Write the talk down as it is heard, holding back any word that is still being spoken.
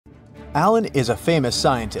Alan is a famous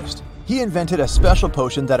scientist. He invented a special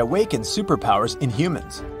potion that awakens superpowers in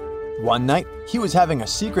humans. One night, he was having a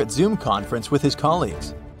secret Zoom conference with his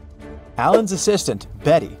colleagues. Alan's assistant,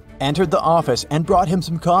 Betty, entered the office and brought him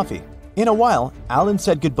some coffee. In a while, Alan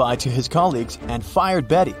said goodbye to his colleagues and fired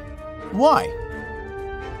Betty. Why?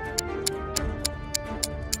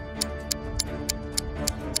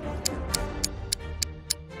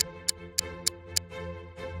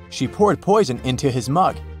 She poured poison into his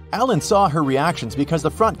mug. Alan saw her reactions because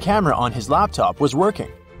the front camera on his laptop was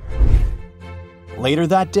working. Later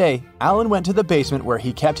that day, Alan went to the basement where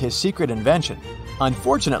he kept his secret invention.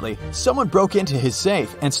 Unfortunately, someone broke into his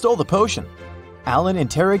safe and stole the potion. Alan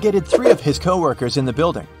interrogated 3 of his co-workers in the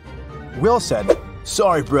building. Will said,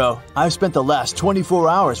 "Sorry bro, I've spent the last 24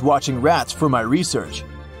 hours watching rats for my research."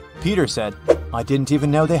 Peter said, "I didn't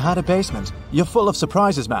even know they had a basement. You're full of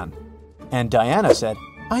surprises, man." And Diana said,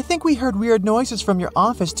 "I think we heard weird noises from your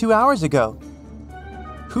office 2 hours ago."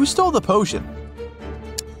 Who stole the potion?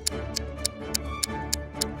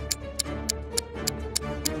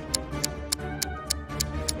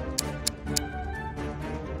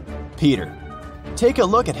 Peter. Take a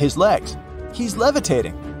look at his legs. He's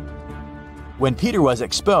levitating. When Peter was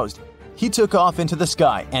exposed, he took off into the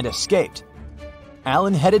sky and escaped.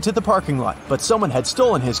 Alan headed to the parking lot, but someone had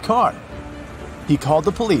stolen his car. He called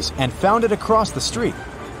the police and found it across the street.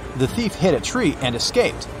 The thief hit a tree and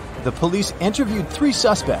escaped. The police interviewed 3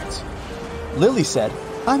 suspects. Lily said,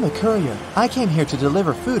 "I'm a courier. I came here to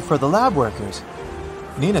deliver food for the lab workers."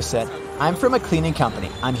 Nina said, "I'm from a cleaning company.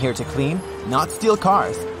 I'm here to clean, not steal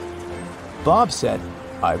cars." Bob said,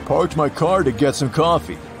 "I parked my car to get some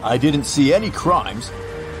coffee. I didn't see any crimes."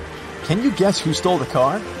 Can you guess who stole the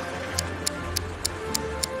car?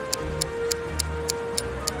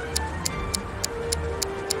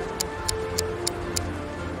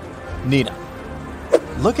 Nina.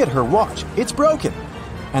 Look at her watch. It's broken.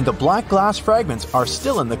 And the black glass fragments are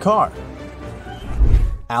still in the car.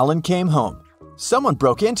 Alan came home. Someone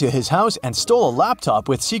broke into his house and stole a laptop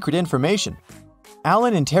with secret information.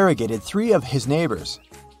 Alan interrogated 3 of his neighbors.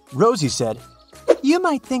 Rosie said, "You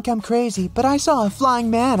might think I'm crazy, but I saw a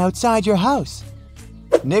flying man outside your house."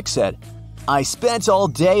 Nick said, "I spent all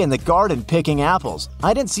day in the garden picking apples.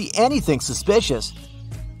 I didn't see anything suspicious."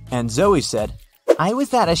 And Zoe said, "I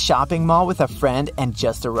was at a shopping mall with a friend and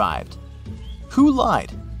just arrived." Who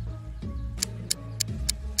lied?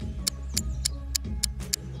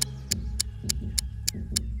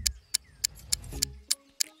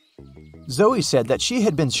 Zoe said that she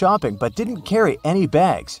had been shopping but didn't carry any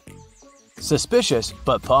bags. Suspicious,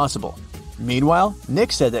 but possible. Meanwhile,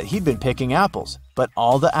 Nick said that he'd been picking apples, but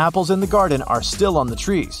all the apples in the garden are still on the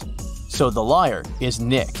trees. So the liar is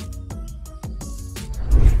Nick.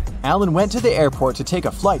 Alan went to the airport to take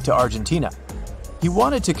a flight to Argentina. He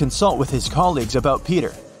wanted to consult with his colleagues about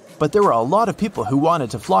Peter, but there were a lot of people who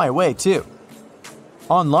wanted to fly away too.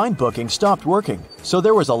 Online booking stopped working, so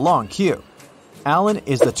there was a long queue. Alan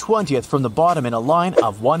is the 20th from the bottom in a line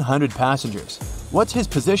of 100 passengers. What's his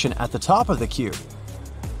position at the top of the queue?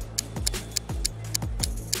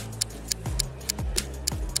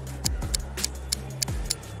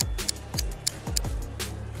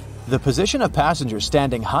 The position of passengers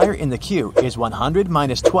standing higher in the queue is 100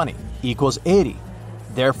 minus 20 equals 80.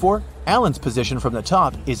 Therefore, Alan's position from the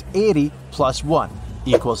top is 80 plus 1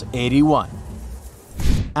 equals 81.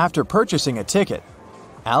 After purchasing a ticket,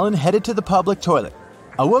 Alan headed to the public toilet.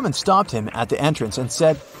 A woman stopped him at the entrance and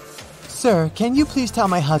said, "Sir, can you please tell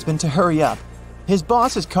my husband to hurry up? His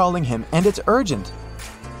boss is calling him and it's urgent."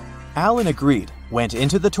 Alan agreed, went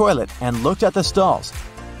into the toilet and looked at the stalls.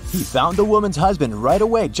 He found the woman's husband right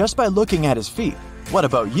away just by looking at his feet. What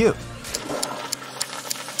about you?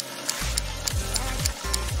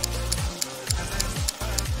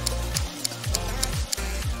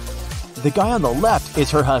 The guy on the left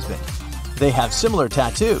is her husband. They have similar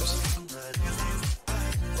tattoos.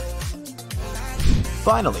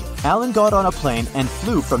 Finally, Alan got on a plane and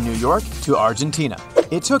flew from New York to Argentina.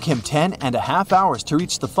 It took him 10.5 hours to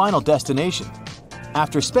reach the final destination.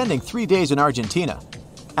 After spending 3 days in Argentina,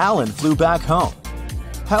 Alan flew back home.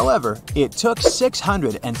 However, it took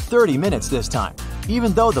 630 minutes this time,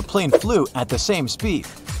 even though the plane flew at the same speed.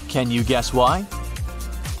 Can you guess why?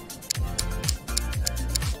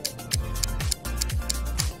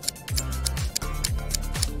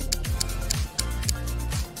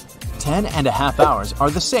 Ten and a half hours are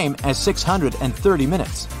the same as 630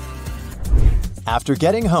 minutes. After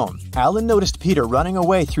getting home, Alan noticed Peter running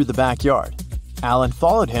away through the backyard. Alan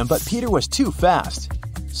followed him, but Peter was too fast.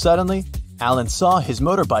 Suddenly, Alan saw his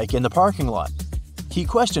motorbike in the parking lot. He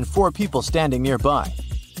questioned 4 people standing nearby.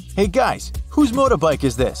 "Hey guys, "Whose motorbike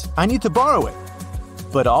is this? I need to borrow it."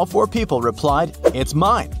 But all 4 people replied, "It's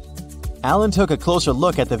mine." Alan took a closer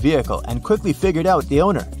look at the vehicle and quickly figured out the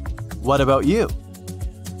owner. What about you?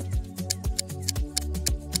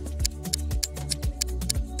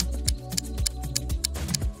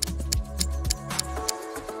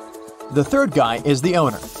 The third guy is the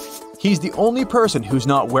owner. He's the only person who's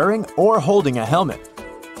not wearing or holding a helmet.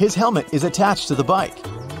 His helmet is attached to the bike.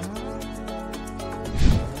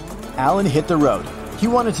 Alan hit the road. He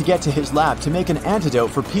wanted to get to his lab to make an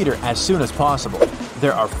antidote for Peter as soon as possible.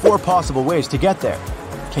 There are 4 possible ways to get there.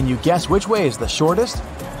 Can you guess which way is the shortest?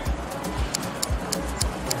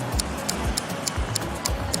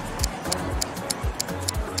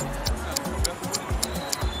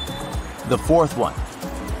 The 4th one.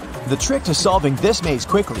 The trick to solving this maze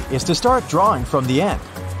quickly is to start drawing from the end.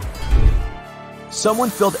 Someone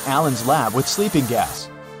filled Alan's lab with sleeping gas.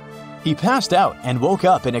 He passed out and woke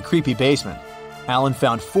up in a creepy basement. Alan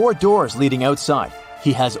found 4 doors leading outside.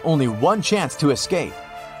 He has only one chance to escape.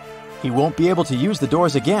 He won't be able to use the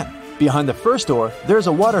doors again. Behind the first door, there's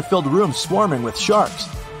a water-filled room swarming with sharks.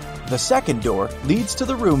 The second door leads to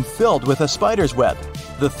the room filled with a spider's web.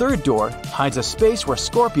 The third door hides a space where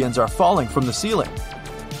scorpions are falling from the ceiling.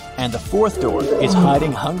 And the fourth door is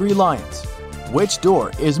hiding hungry lions. Which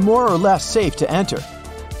door is more or less safe to enter?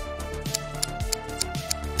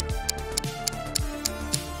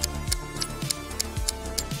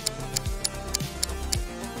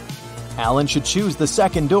 Alan should choose the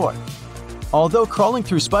second door. Although crawling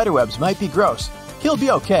through spiderwebs might be gross, he'll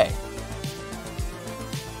be okay.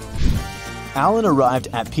 Alan arrived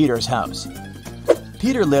at Peter's house.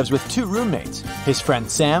 Peter lives with 2 roommates, his friend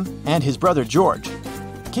Sam and his brother George.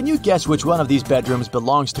 Can you guess which one of these bedrooms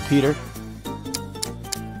belongs to Peter?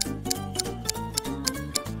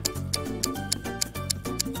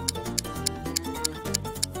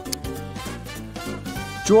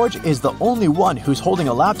 George is the only one who's holding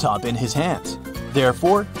a laptop in his hands.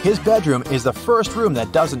 Therefore, his bedroom is the first room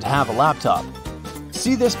that doesn't have a laptop.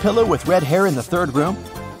 See this pillow with red hair in the third room?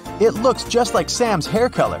 It looks just like Sam's hair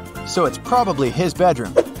color, so it's probably his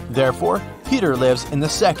bedroom. Therefore, Peter lives in the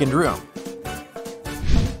second room.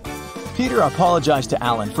 Peter apologized to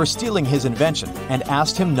Alan for stealing his invention and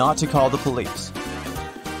asked him not to call the police.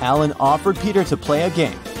 Alan offered Peter to play a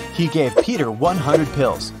game. He gave Peter 100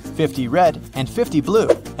 pills, 50 red and 50 blue,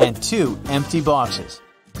 and 2 empty boxes.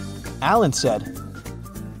 Alan said,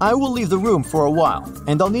 "I will leave the room for a while,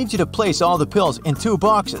 and I'll need you to place all the pills in 2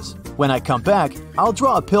 boxes. When I come back, I'll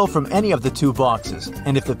draw a pill from any of the 2 boxes,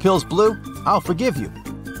 and if the pill's blue, I'll forgive you.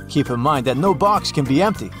 Keep in mind that no box can be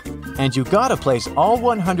empty, and you gotta place all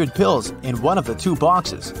 100 pills in one of the 2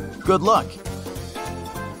 boxes. Good luck."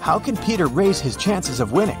 How can Peter raise his chances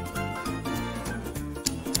of winning?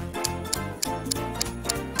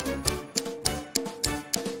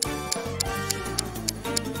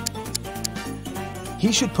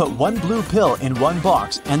 He should put 1 blue pill in one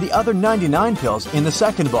box and the other 99 pills in the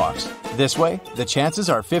second box. This way, the chances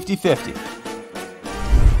are 50-50.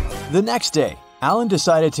 The next day, Alan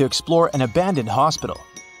decided to explore an abandoned hospital.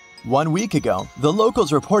 1 week ago, the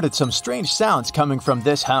locals reported some strange sounds coming from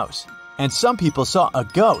this house, and some people saw a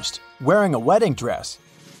ghost wearing a wedding dress.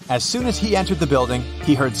 As soon as he entered the building,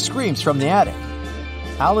 he heard screams from the attic.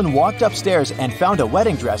 Alan walked upstairs and found a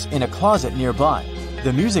wedding dress in a closet nearby.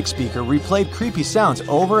 The music speaker replayed creepy sounds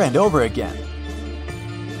over and over again.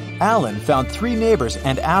 Alan found 3 neighbors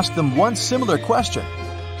and asked them one similar question.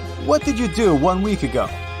 "What did you do 1 week ago?"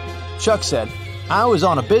 Chuck said, "I was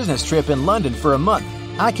on a business trip in London for a month.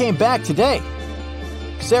 I came back today."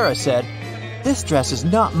 Sarah said, "This dress is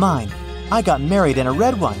not mine. I got married in a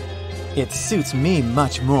red one. It suits me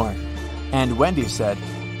much more." And Wendy said,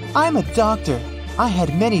 "I'm a doctor. I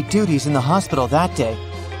had many duties in the hospital that day."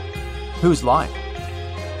 Who's lying?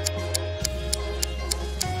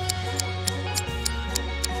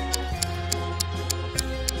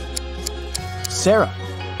 Sarah.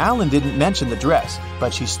 Alan didn't mention the dress,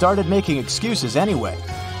 but she started making excuses anyway.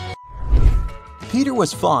 Peter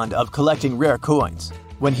was fond of collecting rare coins.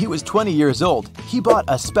 When he was 20 years old, he bought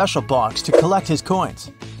a special box to collect his coins.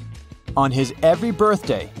 On his every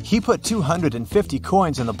birthday, he put 250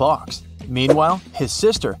 coins in the box. Meanwhile, his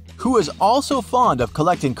sister, who was also fond of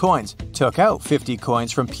collecting coins, took out 50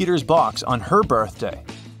 coins from Peter's box on her birthday.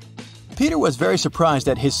 Peter was very surprised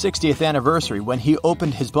at his 60th anniversary when he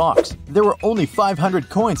opened his box. There were only 500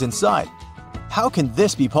 coins inside. How can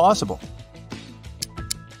this be possible?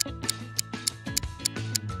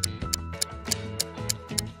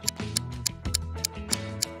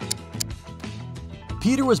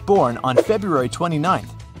 Peter was born on February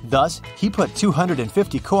 29th. Thus, he put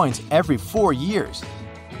 250 coins every 4 years.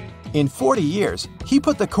 In 40 years, he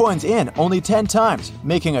put the coins in only 10 times,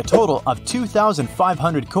 making a total of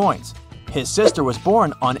 2,500 coins. His sister was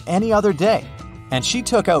born on any other day, and she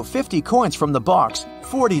took out 50 coins from the box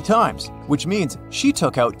 40 times, which means she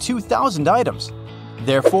took out 2,000 items.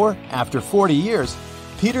 Therefore, after 40 years,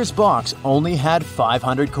 Peter's box only had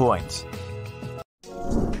 500 coins.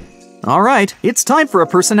 All right, it's time for a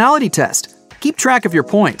personality test. Keep track of your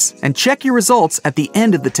points and check your results at the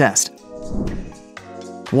end of the test.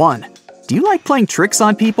 1. Do you like playing tricks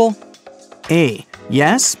on people? A.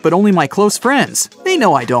 Yes, but only my close friends. They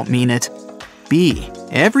know I don't mean it. B.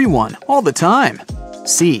 Everyone, all the time.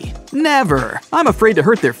 C. Never. I'm afraid to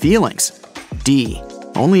hurt their feelings. D.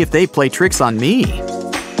 Only if they play tricks on me.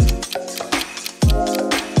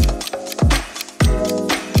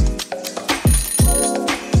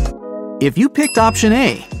 If you picked option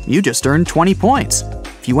A, you just earned 20 points.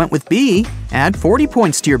 If you went with B, add 40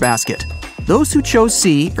 points to your basket. Those who chose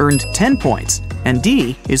C earned 10 points, and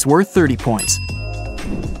D is worth 30 points.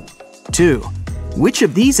 2. Which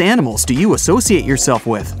of these animals do you associate yourself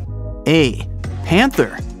with? A.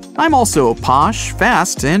 Panther. I'm also posh,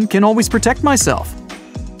 fast, and can always protect myself.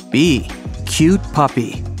 B. Cute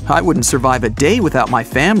puppy. I wouldn't survive a day without my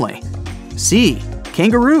family. C.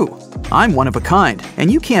 Kangaroo. I'm one of a kind,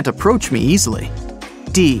 and you can't approach me easily.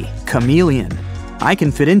 D. Chameleon. I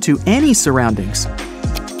can fit into any surroundings.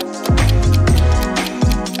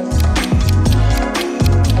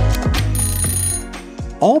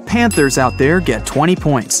 All panthers out there get 20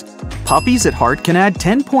 points. Puppies at heart can add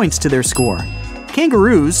 10 points to their score.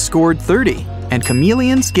 Kangaroos scored 30, and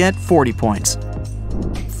chameleons get 40 points.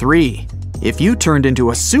 3. If you turned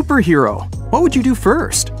into a superhero, what would you do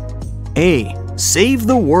first? A. Save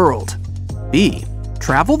the world. B.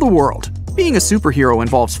 Travel the world. Being a superhero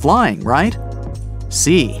involves flying, right?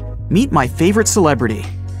 C. Meet my favorite celebrity.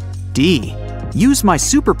 D. Use my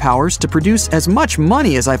superpowers to produce as much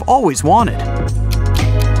money as I've always wanted.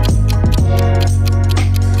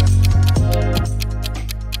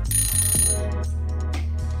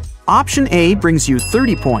 Option A brings you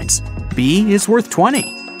 30 points, B is worth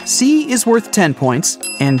 20, C is worth 10 points,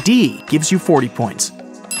 and D gives you 40 points.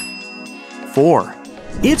 4.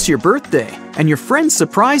 It's your birthday, and your friends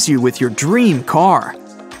surprise you with your dream car.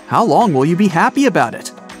 How long will you be happy about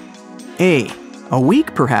it? A. A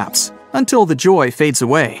week perhaps, until the joy fades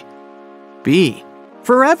away. B.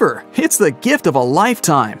 Forever, it's the gift of a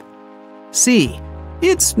lifetime. C.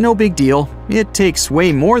 It's no big deal, it takes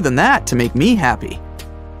way more than that to make me happy.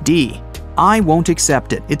 D. I won't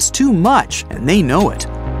accept it, it's too much, and they know it.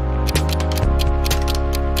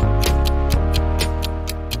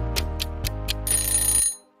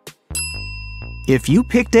 If you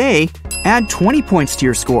picked A, add 20 points to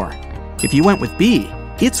your score. If you went with B,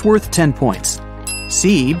 it's worth 10 points.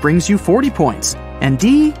 C brings you 40 points, and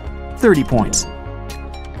D, 30 points.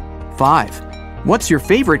 5. What's your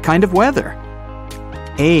favorite kind of weather?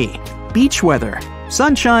 A. Beach weather,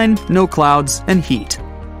 sunshine, no clouds, and heat.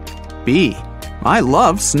 B. I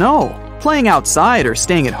love snow. Playing outside or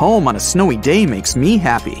staying at home on a snowy day makes me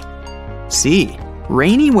happy. C.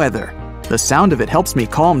 Rainy weather. The sound of it helps me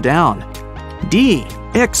calm down. D.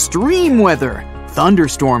 Extreme weather.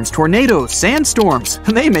 Thunderstorms, tornadoes, sandstorms.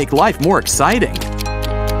 They make life more exciting.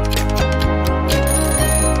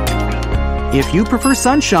 If you prefer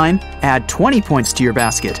sunshine, add 20 points to your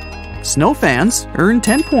basket. Snow fans earn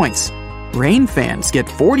 10 points. Rain fans get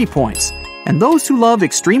 40 points. And those who love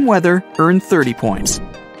extreme weather earn 30 points.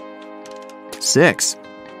 6.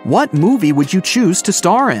 What movie would you choose to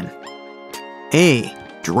star in? A.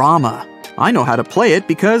 Drama. I know how to play it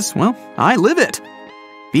because, well, I live it.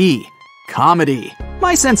 B. Comedy.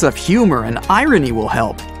 My sense of humor and irony will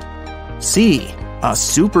help. C. A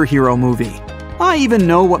superhero movie. I even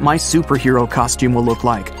know what my superhero costume will look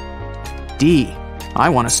like. D. I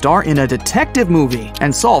want to star in a detective movie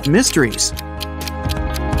and solve mysteries.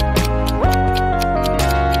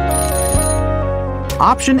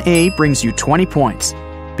 Option A brings you 20 points,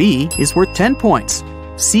 B is worth 10 points,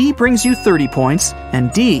 C brings you 30 points,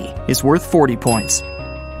 and D is worth 40 points.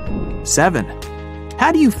 7.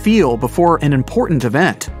 How do you feel before an important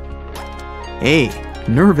event? A.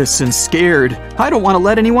 Nervous and scared. I don't want to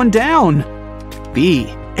let anyone down.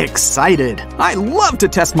 B. Excited. I love to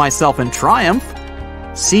test myself and triumph.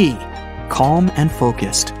 C. Calm and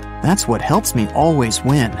focused. That's what helps me always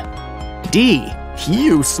win. D.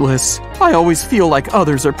 Useless. I always feel like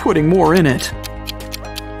others are putting more in it.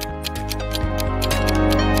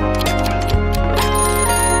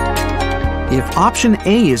 If option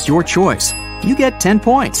A is your choice, you get 10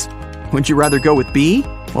 points. Would you rather go with B?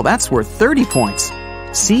 Well, that's worth 30 points.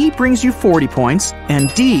 C brings you 40 points,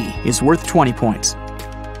 and D is worth 20 points.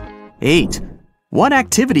 8. What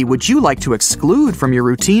activity would you like to exclude from your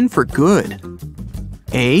routine for good?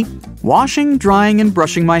 A. Washing, drying, and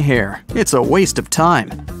brushing my hair. It's a waste of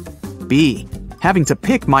time. B. Having to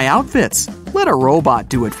pick my outfits. Let a robot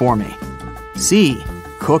do it for me. C.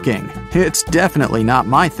 Cooking. It's definitely not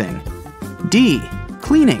my thing. D.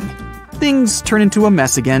 Cleaning. Things turn into a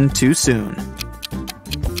mess again too soon.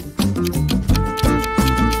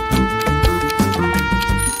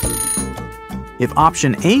 If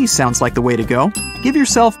option A sounds like the way to go, give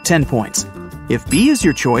yourself 10 points. If B is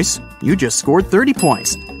your choice, you just scored 30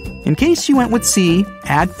 points. In case you went with C,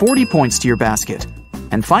 add 40 points to your basket.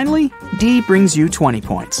 And finally, D brings you 20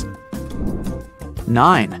 points.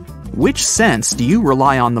 9. Which sense do you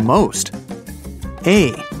rely on the most?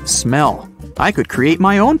 A. Smell. I could create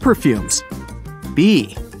my own perfumes.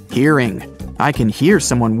 B. Hearing. I can hear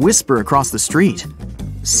someone whisper across the street.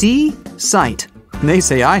 C. Sight. They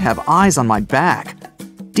say I have eyes on my back.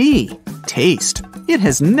 D. Taste. It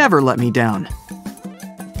has never let me down.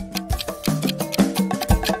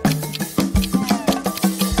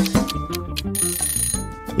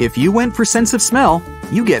 If you went for sense of smell,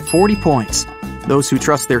 you get 40 points. Those who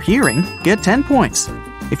trust their hearing get 10 points.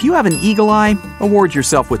 If you have an eagle eye, award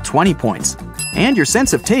yourself with 20 points. And your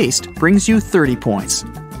sense of taste brings you 30 points.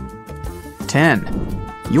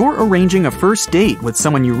 10. You're arranging a first date with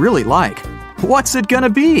someone you really like. What's it gonna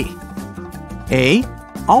be? A.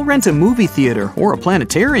 I'll rent a movie theater or a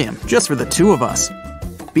planetarium just for the two of us.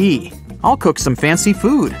 B. I'll cook some fancy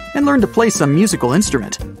food and learn to play some musical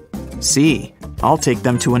instrument. C. I'll take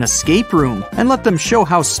them to an escape room and let them show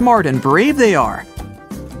how smart and brave they are.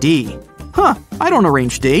 D. I don't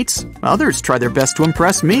arrange dates. Others try their best to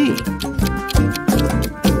impress me.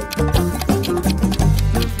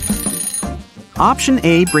 Option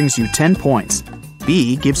A brings you 10 points.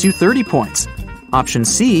 B gives you 30 points. Option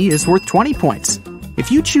C is worth 20 points.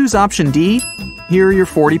 If you choose option D, here are your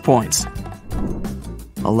 40 points.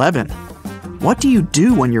 11. What do you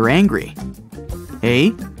do when you're angry?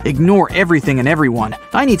 A. Ignore everything and everyone.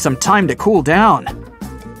 I need some time to cool down.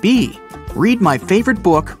 B. Read my favorite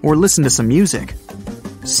book or listen to some music.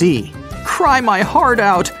 C. Cry my heart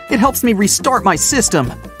out. It helps me restart my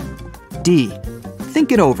system. D.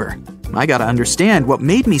 Think it over. I gotta understand what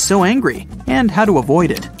made me so angry and how to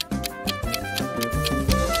avoid it.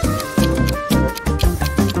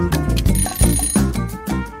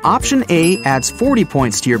 Option A adds 40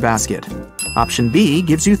 points to your basket. Option B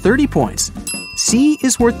gives you 30 points. C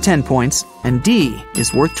is worth 10 points, and D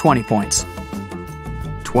is worth 20 points.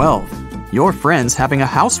 12. Your friend's having a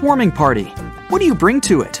housewarming party. What do you bring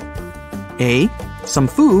to it? A. Some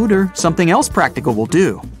food or something else practical will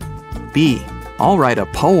do. B. I'll write a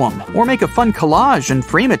poem or make a fun collage and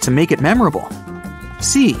frame it to make it memorable.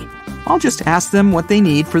 C. I'll just ask them what they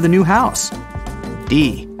need for the new house.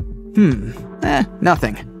 D.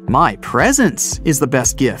 Nothing. My presence is the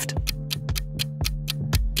best gift.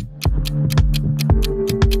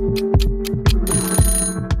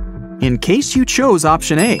 In case you chose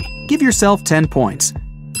option A, give yourself 10 points.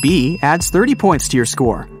 B adds 30 points to your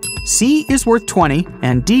score. C is worth 20,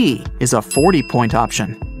 and D is a 40-point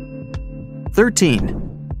option. 13.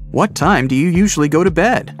 What time do you usually go to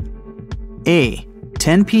bed? A.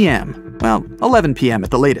 10 p.m. Well, 11 p.m. at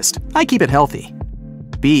the latest. I keep it healthy.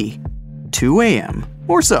 B. 2 a.m.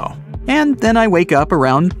 or so. And then I wake up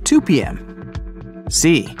around 2 p.m.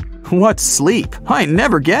 C. What sleep? I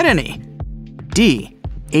never get any. D.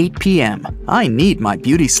 8 p.m. I need my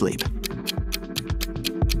beauty sleep.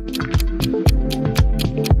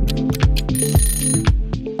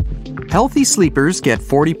 Healthy sleepers get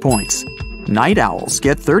 40 points. Night owls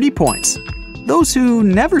get 30 points. Those who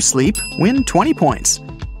never sleep win 20 points.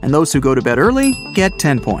 And those who go to bed early get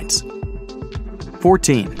 10 points.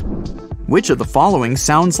 14. Which of the following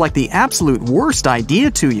sounds like the absolute worst idea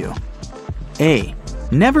to you? A.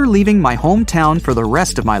 Never leaving my hometown for the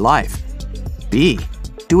rest of my life. B.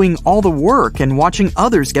 Doing all the work and watching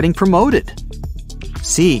others getting promoted.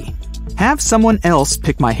 C. Have someone else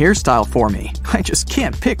pick my hairstyle for me. I just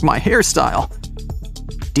can't pick my hairstyle.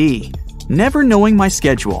 D. Never knowing my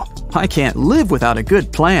schedule. I can't live without a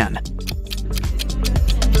good plan.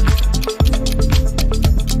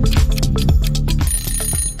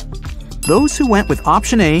 Those who went with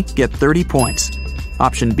option A get 30 points.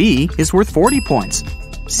 Option B is worth 40 points.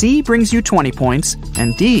 C brings you 20 points,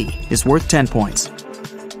 and D is worth 10 points.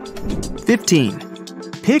 15.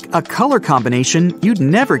 Pick a color combination you'd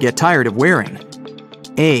never get tired of wearing.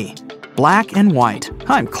 A. Black and white.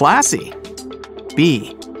 I'm classy.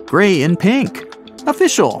 B. Gray and pink.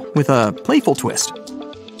 Official with a playful twist.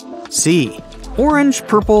 C. Orange,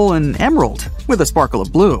 purple, and emerald with a sparkle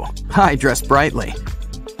of blue. I dress brightly.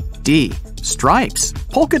 D. Stripes,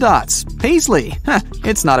 polka dots, paisley.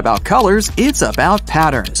 It's not about colors, it's about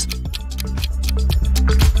patterns.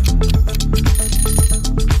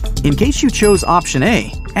 In case you chose option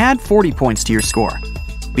A, add 40 points to your score.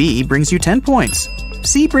 B brings you 10 points.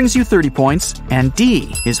 C brings you 30 points, and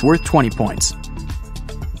D is worth 20 points.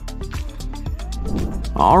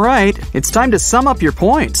 Alright, it's time to sum up your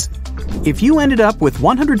points. If you ended up with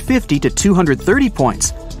 150 to 230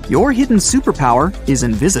 points, your hidden superpower is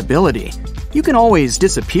invisibility. You can always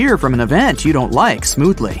disappear from an event you don't like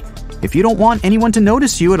smoothly. If you don't want anyone to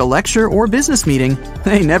notice you at a lecture or business meeting,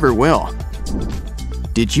 they never will.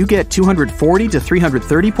 Did you get 240 to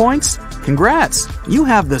 330 points? Congrats! You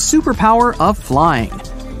have the superpower of flying.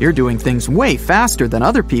 You're doing things way faster than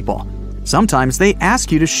other people. Sometimes they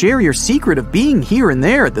ask you to share your secret of being here and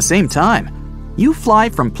there at the same time. You fly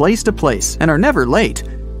from place to place and are never late.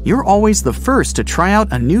 You're always the first to try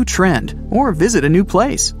out a new trend or visit a new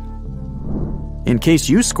place. In case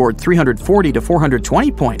you scored 340 to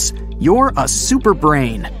 420 points, you're a super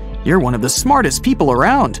brain. You're one of the smartest people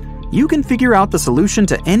around. You can figure out the solution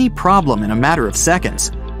to any problem in a matter of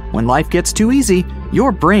seconds. When life gets too easy,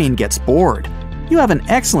 your brain gets bored. You have an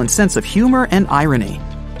excellent sense of humor and irony.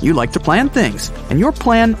 You like to plan things, and your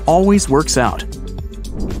plan always works out.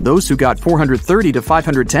 Those who got 430 to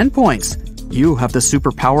 510 points, you have the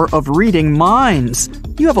superpower of reading minds.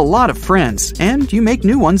 You have a lot of friends, and you make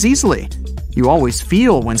new ones easily. You always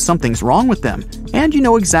feel when something's wrong with them, and you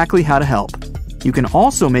know exactly how to help. You can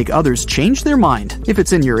also make others change their mind if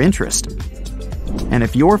it's in your interest. And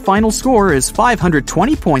if your final score is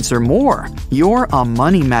 520 points or more, you're a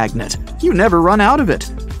money magnet. You never run out of it.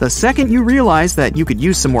 The second you realize that you could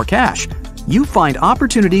use some more cash, you find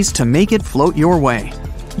opportunities to make it float your way.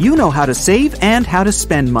 You know how to save and how to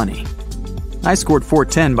spend money. I scored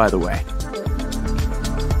 410, by the way.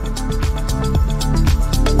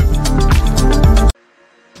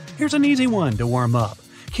 Here's an easy one to warm up.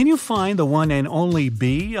 Can you find the one and only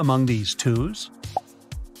B among these twos?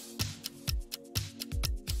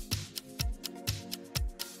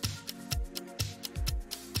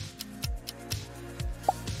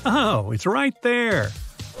 Oh, it's right there.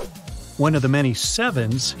 One of the many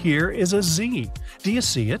sevens here is a Z. Do you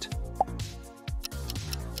see it?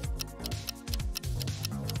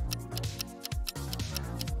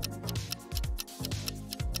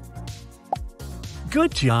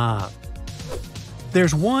 Good job.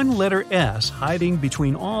 There's one letter S hiding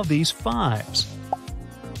between all these fives.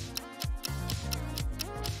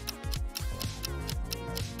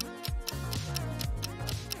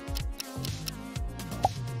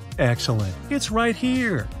 Excellent. It's right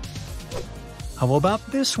here. How about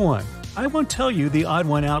this one? I won't tell you the odd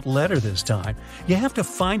one out letter this time. You have to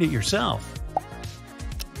find it yourself.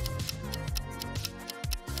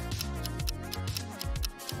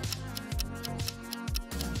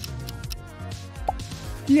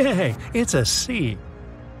 Yay! It's a C.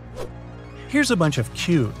 Here's a bunch of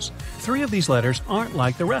Q's. 3 of these letters aren't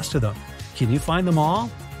like the rest of them. Can you find them all?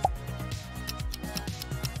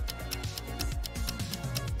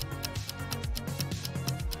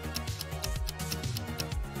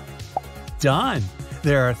 Done!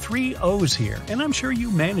 There are 3 O's here, and I'm sure you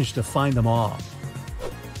managed to find them all.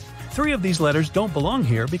 3 of these letters don't belong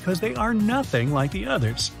here because they are nothing like the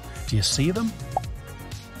others. Do you see them?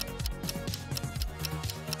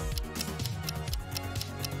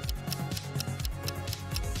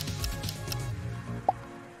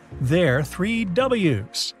 There are 3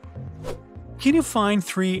 W's. Can you find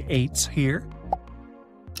 3 8s here?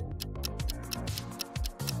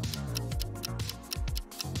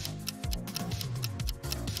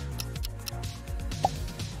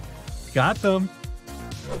 Got them.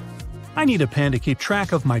 I need a pen to keep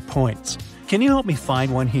track of my points. Can you help me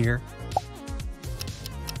find one here?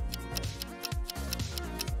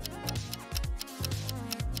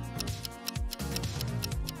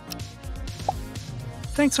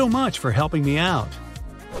 Thanks so much for helping me out.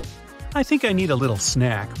 I think I need a little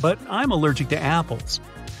snack, but I'm allergic to apples.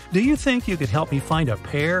 Do you think you could help me find a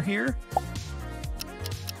pear here?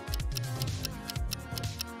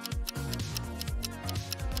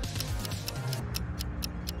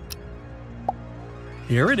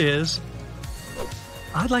 Here it is.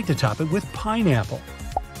 I'd like to top it with pineapple.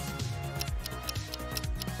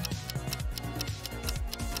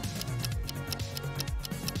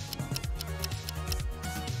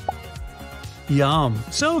 Yum,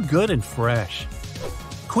 so good and fresh.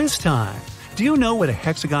 Quiz time. Do you know what a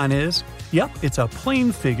hexagon is? Yep, it's a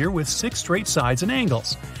plane figure with 6 straight sides and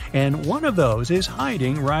angles. And one of those is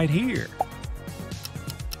hiding right here.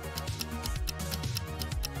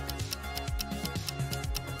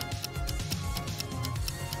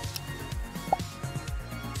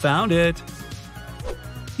 Found it!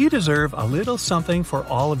 You deserve a little something for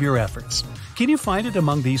all of your efforts. Can you find it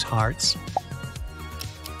among these hearts?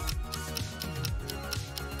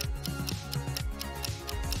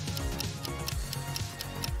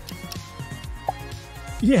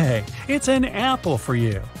 Yay! It's an apple for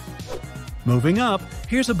you! Moving up,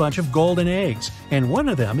 here's a bunch of golden eggs, and one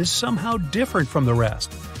of them is somehow different from the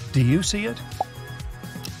rest. Do you see it?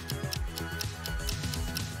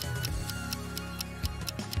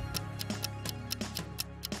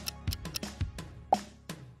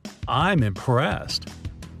 I'm impressed.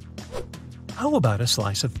 How about a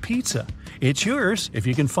slice of pizza? It's yours if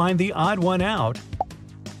you can find the odd one out.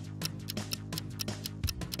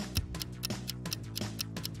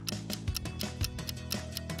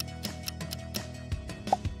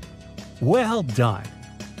 Well done!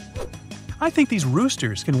 I think these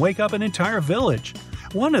roosters can wake up an entire village.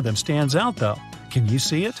 One of them stands out though. Can you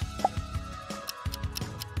see it?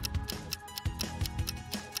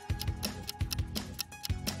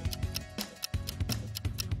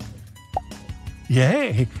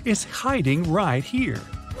 Yay! It's hiding right here.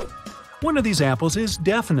 One of these apples is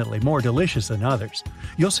definitely more delicious than others.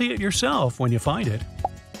 You'll see it yourself when you find it.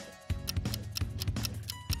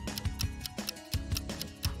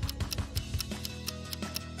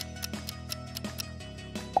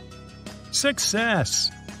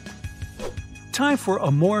 Success! Time for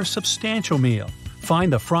a more substantial meal.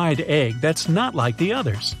 Find the fried egg that's not like the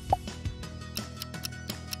others.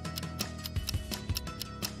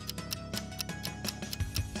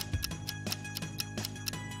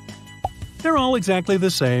 They're all exactly the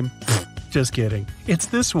same. Just kidding. It's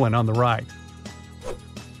this one on the right.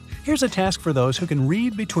 Here's a task for those who can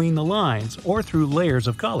read between the lines or through layers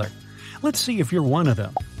of color. Let's see if you're one of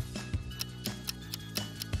them.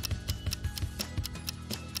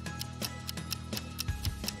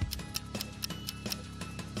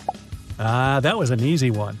 Ah, that was an easy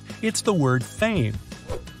one. It's the word fame.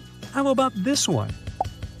 How about this one?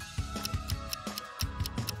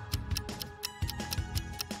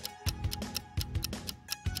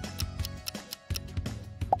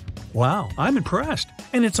 Wow, I'm impressed.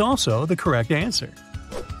 And it's also the correct answer.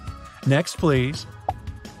 Next, please.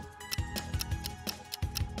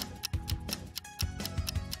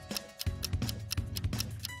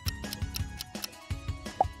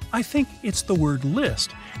 I think it's the word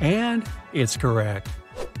list, and it's correct.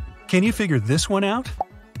 Can you figure this one out?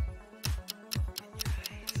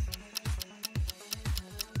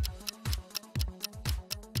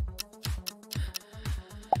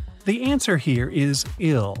 The answer here is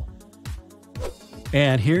ill.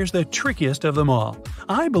 And here's the trickiest of them all.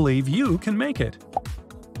 I believe you can make it.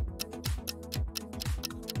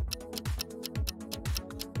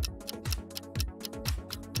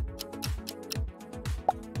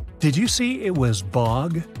 Did you see it was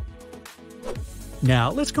bog?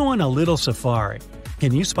 Now let's go on a little safari.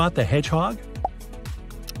 Can you spot the hedgehog?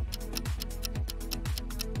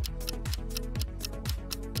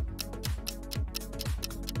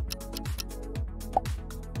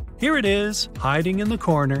 Here it is, hiding in the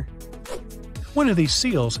corner. One of these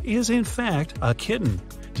seals is in fact a kitten.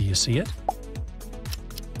 Do you see it?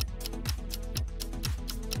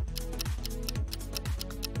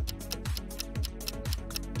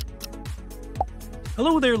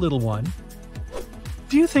 Hello there, little one.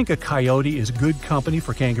 Do you think a coyote is good company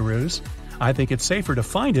for kangaroos? I think it's safer to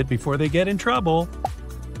find it before they get in trouble.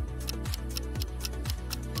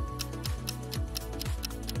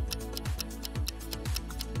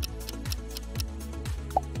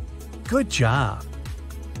 Good job!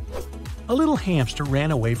 A little hamster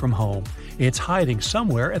ran away from home. It's hiding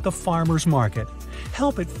somewhere at the farmer's market.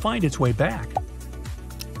 Help it find its way back.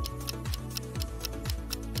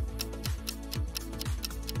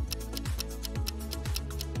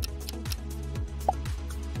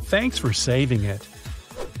 Thanks for saving it.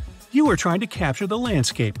 You were trying to capture the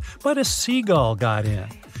landscape, but a seagull got in.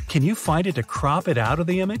 Can you find it to crop it out of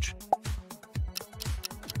the image?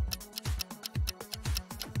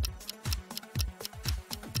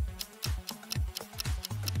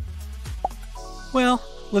 Well,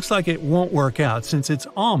 looks like it won't work out since it's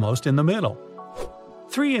almost in the middle.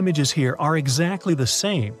 3 images here are exactly the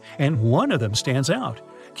same, and one of them stands out.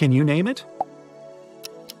 Can you name it?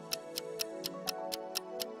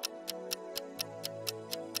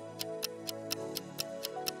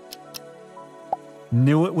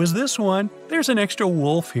 Knew it was this one. There's an extra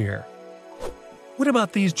wolf here. What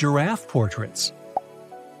about these giraffe portraits?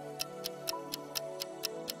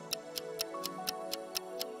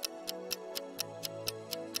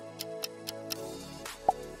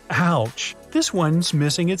 Ouch! This one's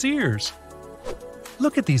missing its ears.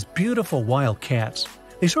 Look at these beautiful wild cats.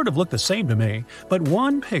 They sort of look the same to me, but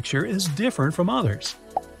one picture is different from others.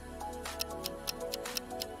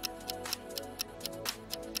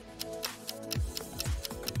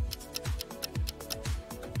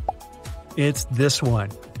 It's this one.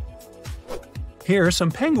 Here are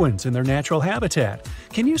some penguins in their natural habitat.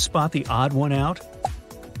 Can you spot the odd one out?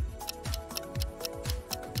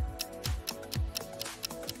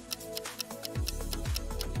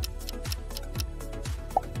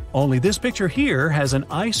 Only this picture here has an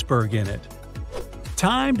iceberg in it.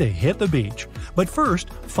 Time to hit the beach, but first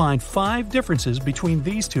find 5 differences between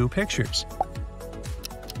these two pictures.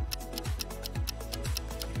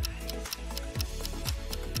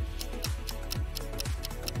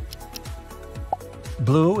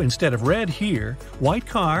 Blue instead of red here, white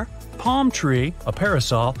car, palm tree, a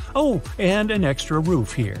parasol, oh, and an extra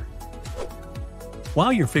roof here.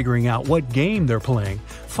 While you're figuring out what game they're playing,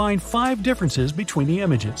 find 5 differences between the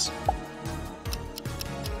images.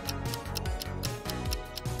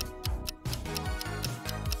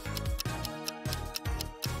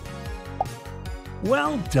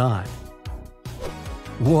 Well done!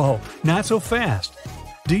 Whoa, not so fast!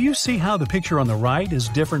 Do you see how the picture on the right is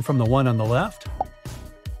different from the one on the left?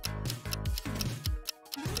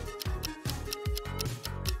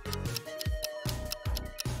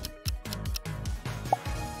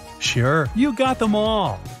 Sure, you got them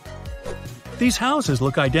all! These houses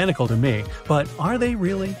look identical to me, but are they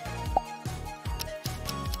really?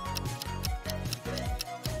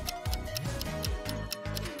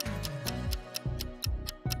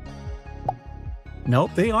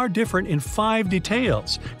 Nope, they are different in 5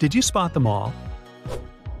 details. Did you spot them all?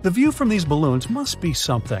 The view from these balloons must be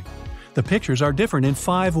something. The pictures are different in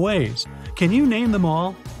 5 ways. Can you name them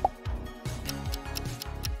all?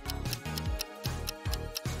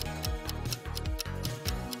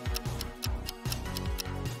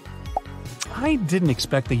 I didn't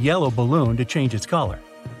expect the yellow balloon to change its color.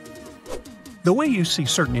 The way you see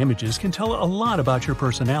certain images can tell a lot about your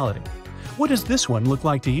personality. What does this one look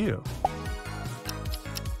like to you?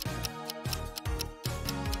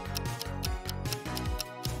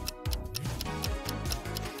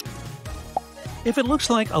 If it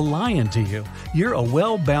looks like a lion to you, you're a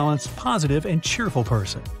well-balanced, positive, and cheerful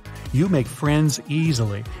person. You make friends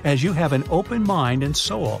easily, as you have an open mind and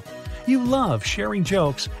soul. You love sharing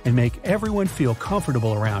jokes and make everyone feel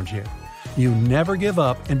comfortable around you. You never give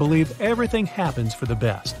up and believe everything happens for the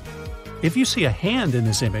best. If you see a hand in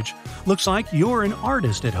this image, looks like you're an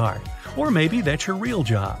artist at heart, or maybe that's your real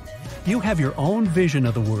job. You have your own vision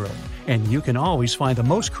of the world, and you can always find the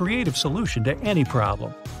most creative solution to any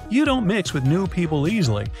problem. You don't mix with new people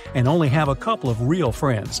easily and only have a couple of real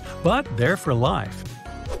friends, but they're for life.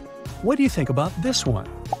 What do you think about this one?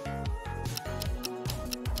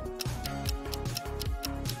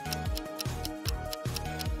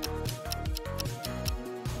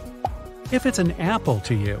 If it's an apple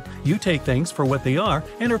to you, you take things for what they are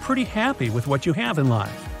and are pretty happy with what you have in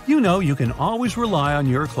life. You know you can always rely on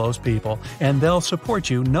your close people, and they'll support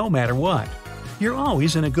you no matter what. You're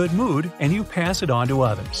always in a good mood, and you pass it on to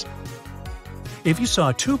others. If you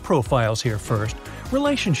saw 2 profiles here first,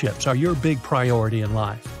 relationships are your big priority in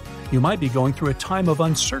life. You might be going through a time of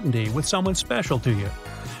uncertainty with someone special to you.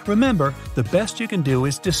 Remember, the best you can do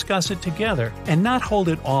is discuss it together and not hold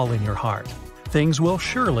it all in your heart. Things will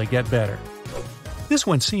surely get better. This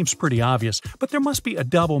one seems pretty obvious, but there must be a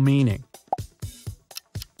double meaning.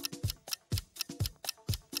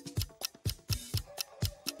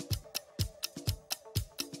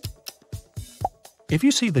 If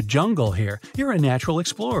you see the jungle here, you're a natural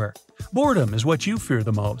explorer. Boredom is what you fear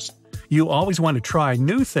the most. You always want to try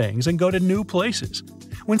new things and go to new places.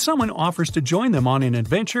 When someone offers to join them on an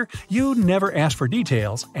adventure, you never ask for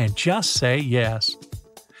details and just say yes.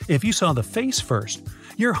 If you saw the face first,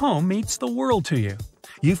 your home means the world to you.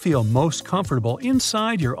 You feel most comfortable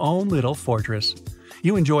inside your own little fortress.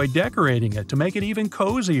 You enjoy decorating it to make it even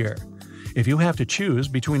cozier. If you have to choose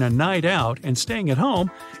between a night out and staying at home,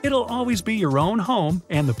 it'll always be your own home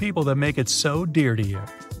and the people that make it so dear to you.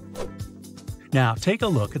 Now take a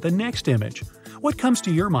look at the next image. What comes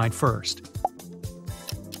to your mind first?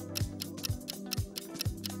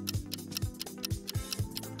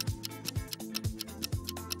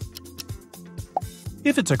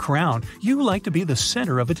 If it's a crown, you like to be the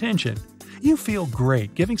center of attention. You feel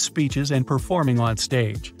great giving speeches and performing on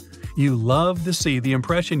stage. You love to see the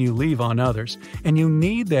impression you leave on others, and you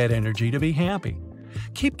need that energy to be happy.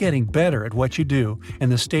 Keep getting better at what you do,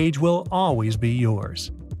 and the stage will always be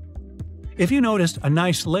yours. If you noticed a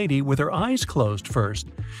nice lady with her eyes closed first,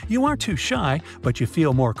 you aren't too shy, but you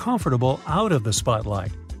feel more comfortable out of the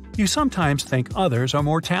spotlight. You sometimes think others are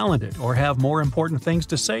more talented or have more important things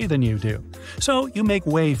to say than you do, so you make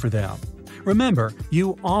way for them. Remember,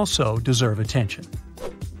 you also deserve attention.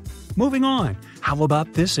 Moving on, how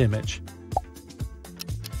about this image?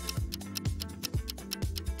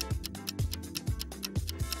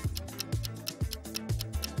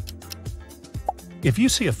 If you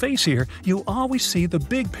see a face here, you always see the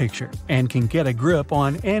big picture and can get a grip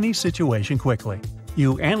on any situation quickly.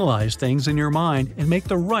 You analyze things in your mind and make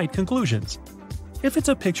the right conclusions. If it's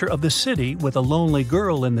a picture of the city with a lonely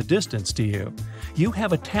girl in the distance to you, you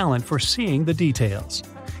have a talent for seeing the details.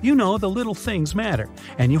 You know the little things matter,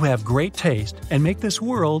 and you have great taste and make this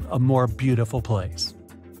world a more beautiful place.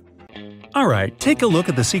 Alright, take a look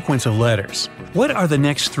at the sequence of letters. What are the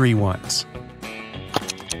next 3 ones?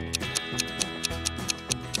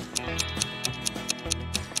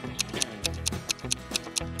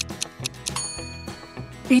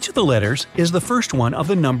 Each of the letters is the first one of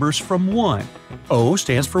the numbers from 1. O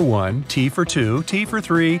stands for 1, T for 2, T for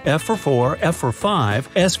 3, F for 4, F for 5,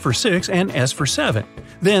 S for 6, and S for 7.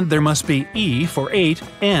 Then there must be E for 8,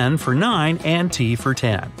 N for 9, and T for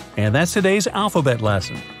 10. And that's today's alphabet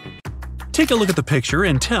lesson. Take a look at the picture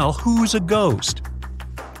and tell who's a ghost.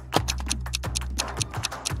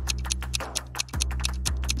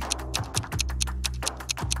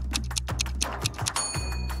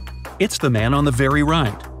 It's the man on the very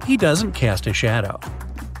right. He doesn't cast a shadow.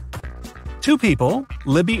 2 people,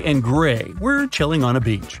 Libby and Gray, were chilling on a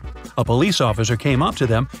beach. A police officer came up to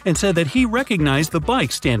them and said that he recognized the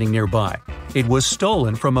bike standing nearby. It was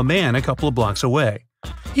stolen from a man a couple of blocks away.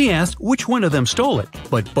 He asked which one of them stole it,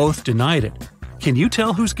 but both denied it. Can you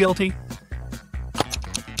tell who's guilty?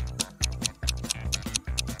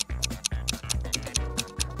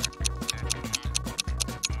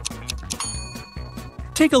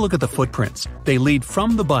 Take a look at the footprints. They lead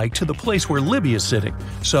from the bike to the place where Libby is sitting,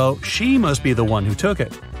 so she must be the one who took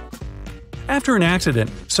it. After an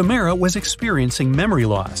accident, Samara was experiencing memory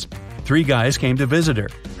loss. 3 guys came to visit her: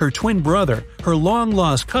 her twin brother, her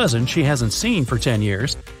long-lost cousin she hasn't seen for 10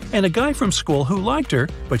 years, and a guy from school who liked her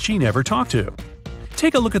but she never talked to.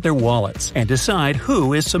 Take a look at their wallets and decide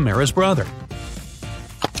who is Samara's brother.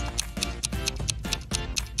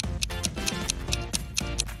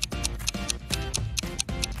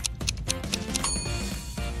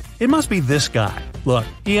 It must be this guy. Look,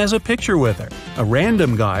 he has a picture with her. A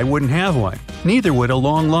random guy wouldn't have one. Neither would a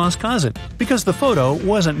long-lost cousin, because the photo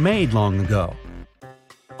wasn't made long ago.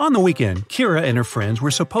 On the weekend, Kira and her friends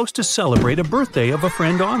were supposed to celebrate a birthday of a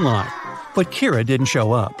friend online, but Kira didn't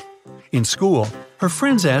show up. In school, her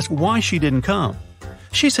friends asked why she didn't come.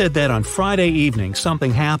 She said that on Friday evening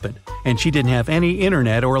something happened, and she didn't have any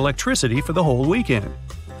internet or electricity for the whole weekend.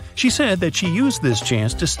 She said that she used this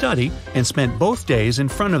chance to study and spent both days in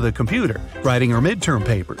front of the computer, writing her midterm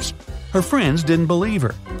papers. Her friends didn't believe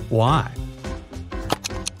her. Why?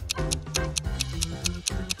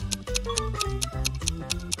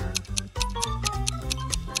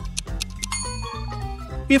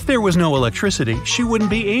 If there was no electricity, she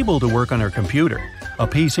wouldn't be able to work on her computer. A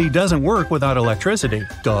PC doesn't work without electricity,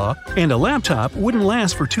 duh, and a laptop wouldn't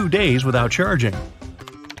last for 2 days without charging.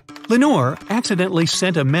 Lenore accidentally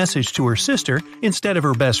sent a message to her sister instead of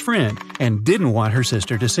her best friend and didn't want her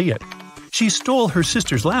sister to see it. She stole her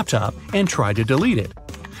sister's laptop and tried to delete it.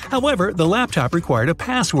 However, the laptop required a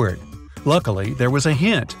password. Luckily, there was a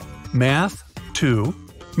hint: Math 2,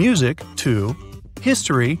 Music 2,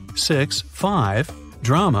 History 6 5,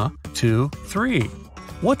 Drama 2 3.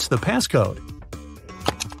 What's the passcode?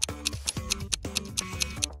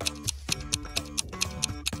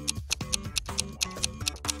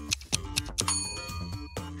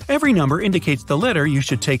 Every number indicates the letter you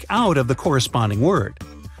should take out of the corresponding word.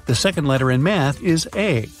 The second letter in math is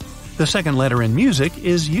A. The second letter in music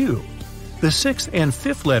is U. The 6th and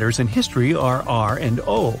 5th letters in history are R and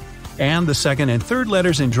O, and the second and third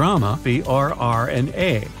letters in drama are R and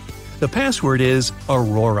A. The password is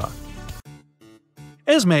Aurora.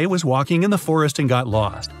 Esme was walking in the forest and got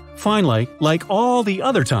lost. Finally, like all the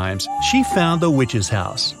other times, she found the witch's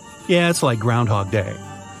house. Yeah, it's like Groundhog Day.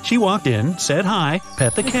 She walked in, said hi,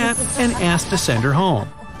 pet the cat, and asked to send her home.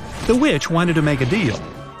 The witch wanted to make a deal.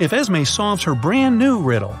 If Esme solves her brand new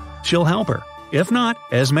riddle, she'll help her. If not,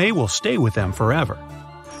 Esme will stay with them forever.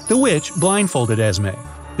 The witch blindfolded Esme.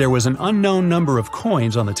 There was an unknown number of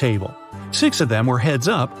coins on the table. 6 of them were heads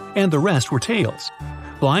up, and the rest were tails.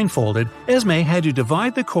 Blindfolded, Esme had to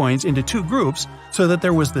divide the coins into 2 groups so that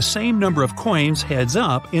there was the same number of coins heads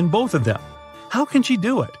up in both of them. How can she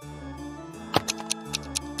do it?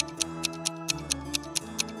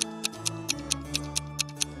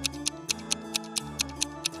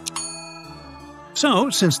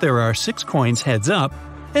 So, since there are 6 coins heads up,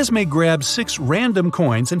 Esme grabs 6 random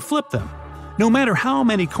coins and flipped them. No matter how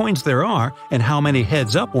many coins there are and how many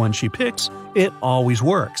heads up ones she picks, it always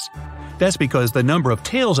works. That's because the number of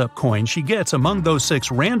tails up coins she gets among those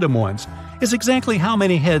 6 random ones is exactly how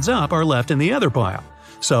many heads up are left in the other pile.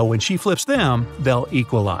 So when she flips them, they'll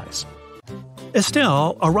equalize.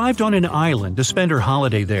 Estelle arrived on an island to spend her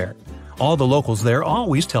holiday there. All the locals there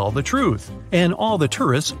always tell the truth, and all the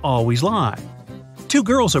tourists always lie. 2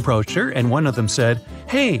 girls approached her, and one of them said,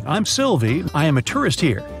 "Hey, I'm Sylvie, I am a tourist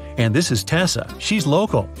here, and this is Tessa, she's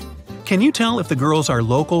local." Can you tell if the girls are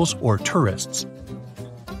locals or tourists?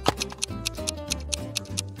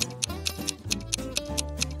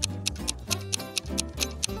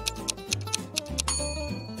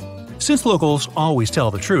 Since locals always tell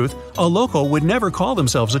the truth, a local would never call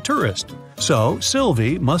themselves a tourist. So,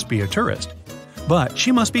 Sylvie must be a tourist. But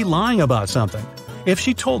she must be lying about something. If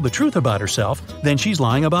she told the truth about herself, then she's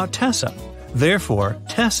lying about Tessa. Therefore,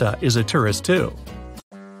 Tessa is a tourist too.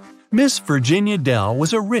 Miss Virginia Dell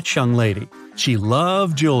was a rich young lady. She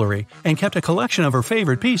loved jewelry and kept a collection of her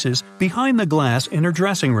favorite pieces behind the glass in her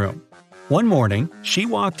dressing room. One morning, she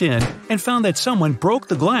walked in and found that someone broke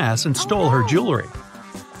the glass and stole her jewelry.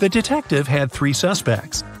 The detective had 3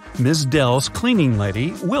 suspects: Ms. Dell's cleaning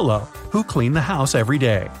lady, Willow, who cleaned the house every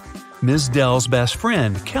day; Ms. Dell's best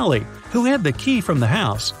friend, Kelly, who had the key from the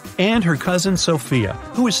house; and her cousin Sophia,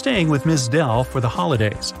 who was staying with Ms. Dell for the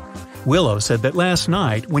holidays. Willow said that last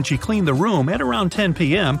night, when she cleaned the room at around 10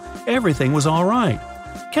 p.m., everything was all right.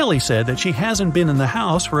 Kelly said that she hasn't been in the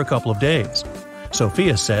house for a couple of days.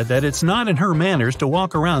 Sophia said that it's not in her manners to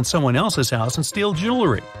walk around someone else's house and steal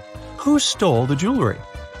jewelry. Who stole the jewelry?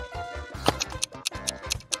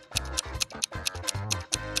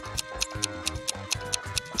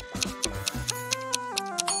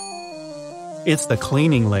 It's the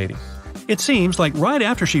cleaning lady. It seems like right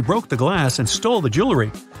after she broke the glass and stole the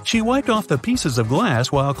jewelry, she wiped off the pieces of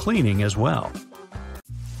glass while cleaning as well.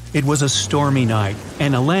 It was a stormy night,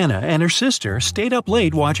 and Alana and her sister stayed up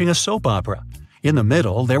late watching a soap opera. In the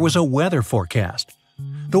middle, there was a weather forecast.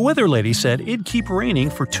 The weather lady said it'd keep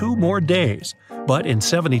raining for 2 more days, but in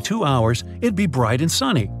 72 hours, it'd be bright and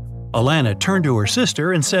sunny. Alana turned to her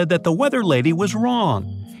sister and said that the weather lady was wrong.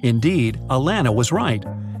 Indeed, Alana was right.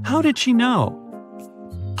 How did she know?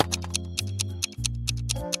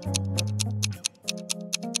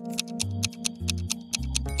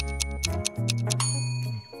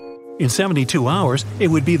 In 72 hours, it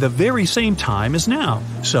would be the very same time as now,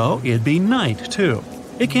 so it'd be night too.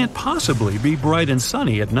 It can't possibly be bright and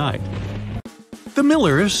sunny at night. The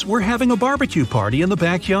Millers were having a barbecue party in the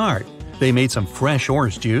backyard. They made some fresh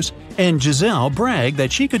orange juice, and Giselle bragged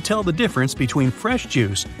that she could tell the difference between fresh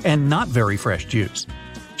juice and not very fresh juice.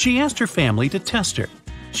 She asked her family to test her.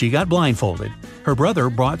 She got blindfolded. Her brother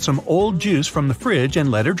brought some old juice from the fridge and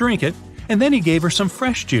let her drink it, and then he gave her some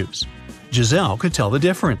fresh juice. Giselle could tell the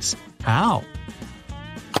difference. How?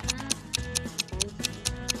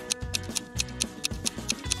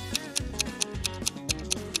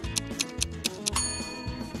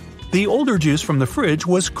 The older juice from the fridge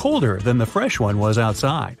was colder than the fresh one was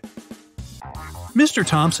outside. Mr.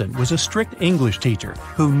 Thompson was a strict English teacher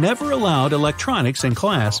who never allowed electronics in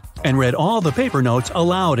class and read all the paper notes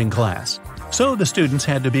aloud in class, so the students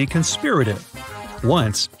had to be conspirative.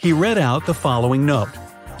 Once, he read out the following note: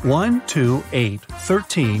 1, 2, 8,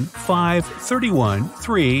 13, 5, 31,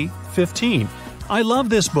 3, 15. I love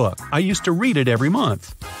this book. I used to read it every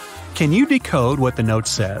month. Can you decode what the note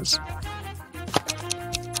says?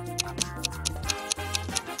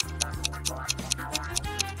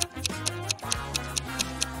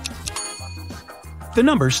 The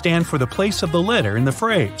numbers stand for the place of the letter in the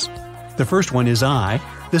phrase. The first one is I,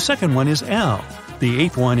 the second one is L, the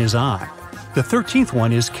 8th one is I, the 13th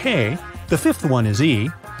one is K, the 5th one is E,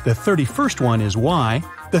 the 31st one is Y,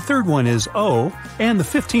 the 3rd one is O, and the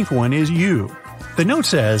 15th one is U. The note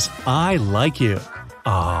says, I like you.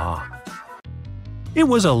 Ah. It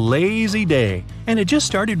was a lazy day, and it just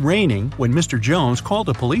started raining when Mr. Jones called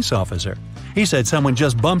a police officer. He said someone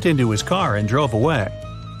just bumped into his car and drove away.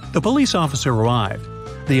 The police officer arrived.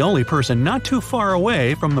 The only person not too far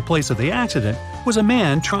away from the place of the accident was a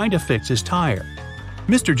man trying to fix his tire.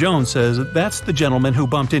 Mr. Jones says that's the gentleman who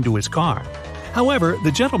bumped into his car. However,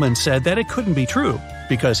 the gentleman said that it couldn't be true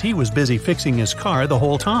because he was busy fixing his car the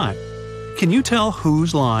whole time. Can you tell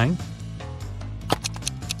who's lying?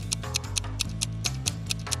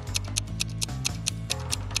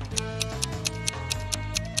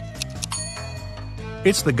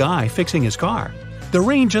 It's the guy fixing his car. The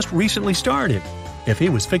rain just recently started. If he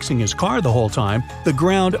was fixing his car the whole time, the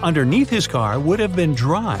ground underneath his car would have been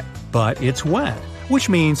dry, but it's wet. which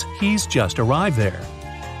means he's just arrived there.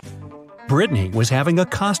 Brittany was having a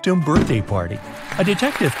costume birthday party. A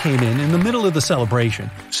detective came in the middle of the celebration,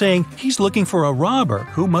 saying he's looking for a robber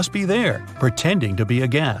who must be there, pretending to be a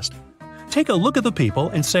guest. Take a look at the people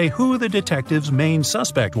and say who the detective's main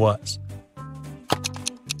suspect was.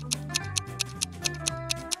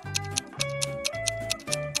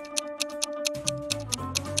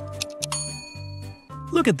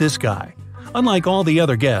 Look at this guy. Unlike all the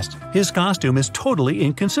other guests, his costume is totally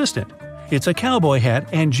inconsistent. It's a cowboy hat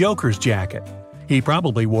and Joker's jacket. He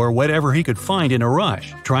probably wore whatever he could find in a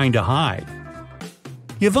rush, trying to hide.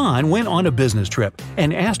 Yvonne went on a business trip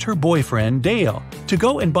and asked her boyfriend, Dale, to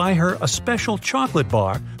go and buy her a special chocolate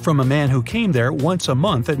bar from a man who came there once a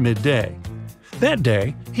month at midday. That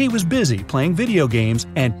day, he was busy playing video games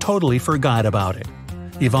and totally forgot about it.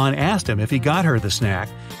 Yvonne asked him if he got her the snack,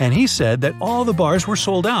 and he said that all the bars were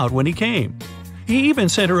sold out when he came. He even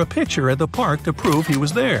sent her a picture at the park to prove he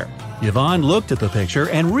was there. Yvonne looked at the picture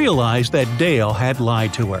and realized that Dale had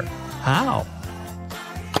lied to her. How?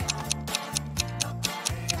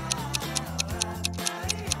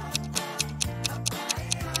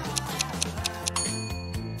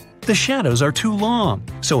 The shadows are too long,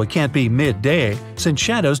 so it can't be midday since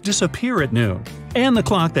shadows disappear at noon. And the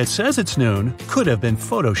clock that says it's noon could have been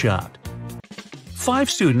photoshopped. 5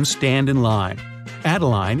 students stand in line.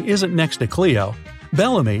 Adeline isn't next to Cleo.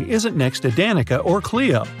 Bellamy isn't next to Danica or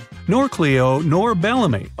Cleo. Nor Cleo nor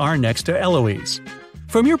Bellamy are next to Eloise.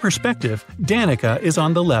 From your perspective, Danica is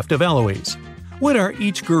on the left of Eloise. What are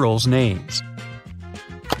each girl's names?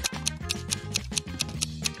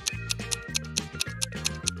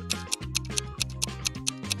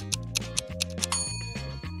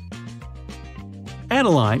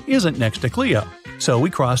 Adeline isn't next to Cleo, so we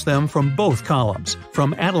cross them from both columns,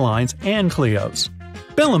 from Adeline's and Cleo's.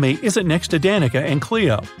 Bellamy isn't next to Danica and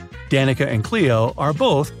Cleo. Danica and Cleo are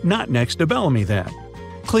both not next to Bellamy then.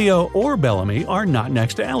 Cleo or Bellamy are not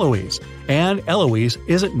next to Eloise, and Eloise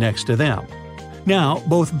isn't next to them. Now,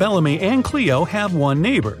 both Bellamy and Cleo have one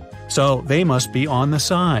neighbor, so they must be on the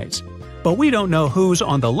sides. But we don't know who's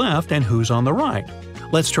on the left and who's on the right.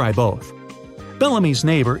 Let's try both. Bellamy's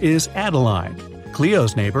neighbor is Adeline.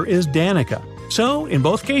 Cleo's neighbor is Danica. So, in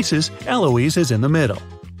both cases, Eloise is in the middle.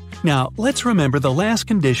 Now, let's remember the last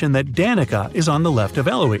condition that Danica is on the left of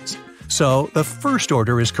Eloise. So, the first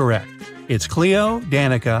order is correct. It's Cleo,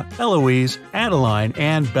 Danica, Eloise, Adeline,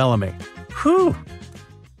 and Bellamy. Whew!